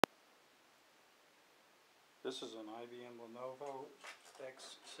This is an IBM Lenovo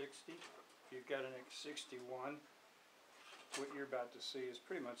X60. If you've got an X61, what you're about to see is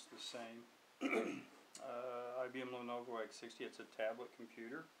pretty much the same. IBM Lenovo X60, it's a tablet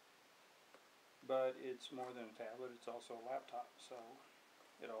computer, but it's more than a tablet, it's also a laptop. So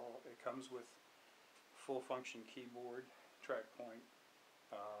it comes with full function keyboard, track point,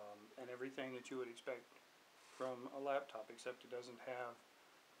 and everything that you would expect from a laptop, except it doesn't have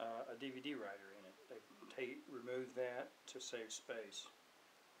a DVD writer in it. They removed that to save space.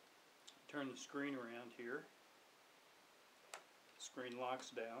 Turn the screen around here. The screen locks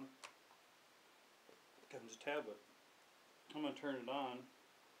down. Comes a tablet. I'm going to turn it on,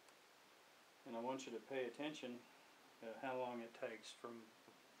 and I want you to pay attention how long it takes from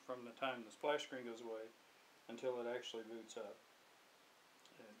the time the splash screen goes away until it actually boots up.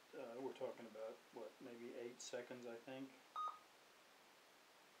 And, we're talking about, what, maybe 8 seconds, I think.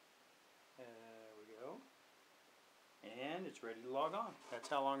 There we go. And it's ready to log on. That's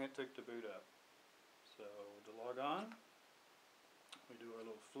how long it took to boot up. So to log on, we do our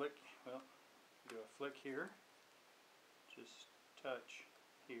little flick. Well, we do a flick here. Just touch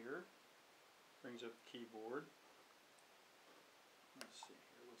here. Brings up the keyboard. Let's see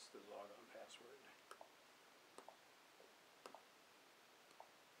here. What's the logon password?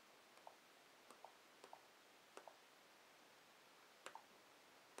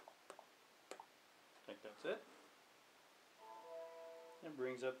 I think that's it. It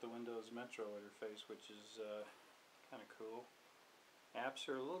brings up the Windows Metro interface, which is kind of cool. Apps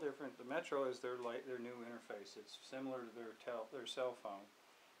are a little different. The Metro is their new interface. It's similar to their cell phone,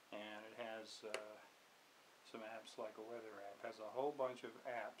 and it has some apps like a weather app. It has a whole bunch of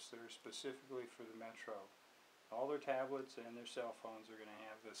apps that are specifically for the Metro. All their tablets and their cell phones are going to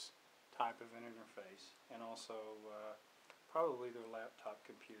have this type of an interface, and also probably their laptop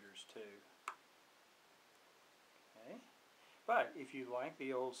computers too. Okay. But if you like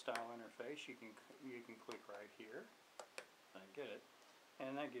the old style interface, you can click right here. I get it.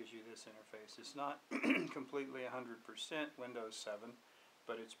 And that gives you this interface. It's not completely 100% Windows 7,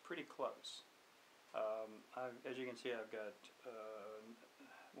 but it's pretty close. As you can see, I've got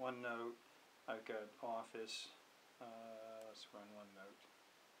Onenote, I've got Office. Let's run Onenote.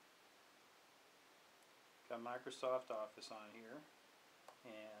 Got Microsoft Office on here,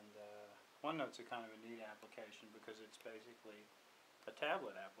 and Onenote's a kind of a neat application because it's basically a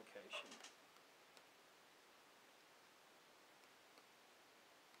tablet application.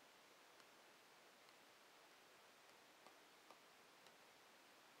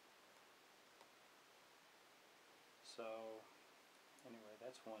 So anyway,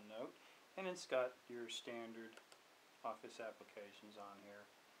 that's Onenote, and it's got your standard Office applications on here.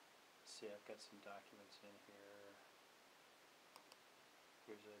 Let's see, I've got some documents in here.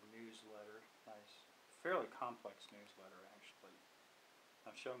 Here's a newsletter, nice, fairly complex newsletter actually.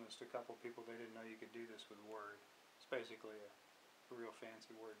 I've shown this to a couple of people. They didn't know you could do this with Word. It's basically a real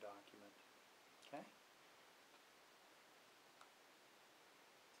fancy Word document. Okay.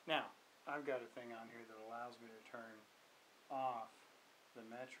 Now, I've got a thing on here that allows me to turn off the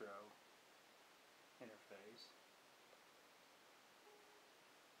Metro interface.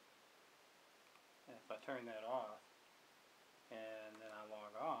 And if I turn that off, and then I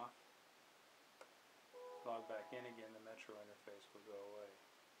log off, log back in again, the Metro interface will go away.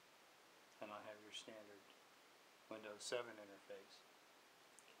 And I have your standard Windows 7 interface.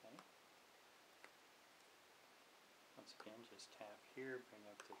 Okay. Once again, just tap here, bring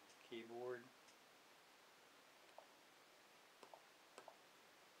up the keyboard.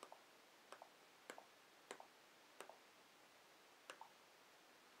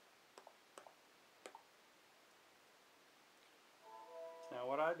 Now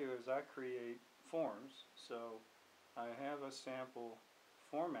what I do is I create forms, so I have a sample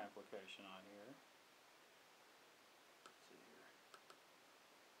form application on here. Let's see here.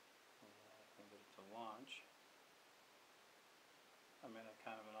 And I can get it to launch. I'm in a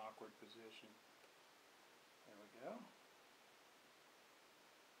kind of an awkward position. There we go.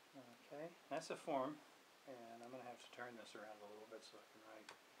 Okay, that's a form, and I'm going to have to turn this around a little bit so I can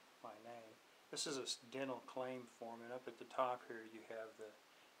write my name. This is a dental claim form, and up at the top here you have the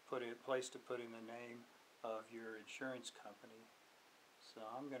place to put in the name of your insurance company. So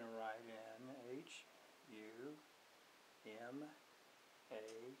I'm going to write in H-U-M-A-N-A,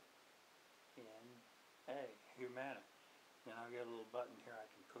 Humana. Then I've got a little button here I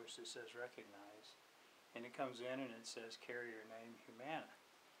can push that says recognize, and it comes in and it says carrier name Humana.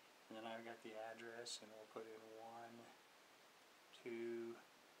 And then I've got the address, and we'll put in 1, 2,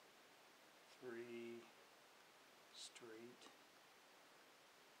 3 Street.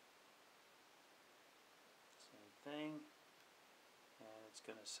 thing, and it's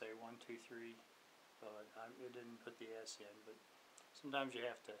going to say 1, 2, 3. Well, it didn't put the S in, but sometimes you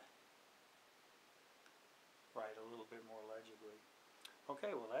have to write a little bit more legibly.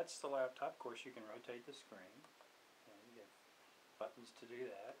 Okay, well that's the laptop. Of course, you can rotate the screen, and you have buttons to do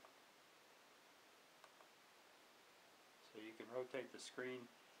that. So you can rotate the screen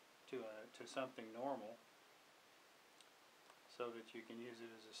to something normal, so that you can use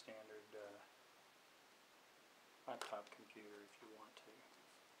it as a standard laptop computer if you want to.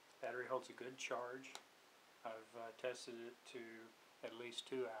 Battery holds a good charge. I've tested it to at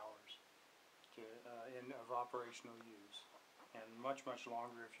least 2 hours of operational use, and much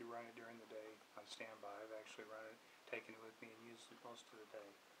longer if you run it during the day on standby. I've actually run it, taken it with me, and used it most of the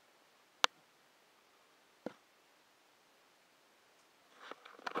day.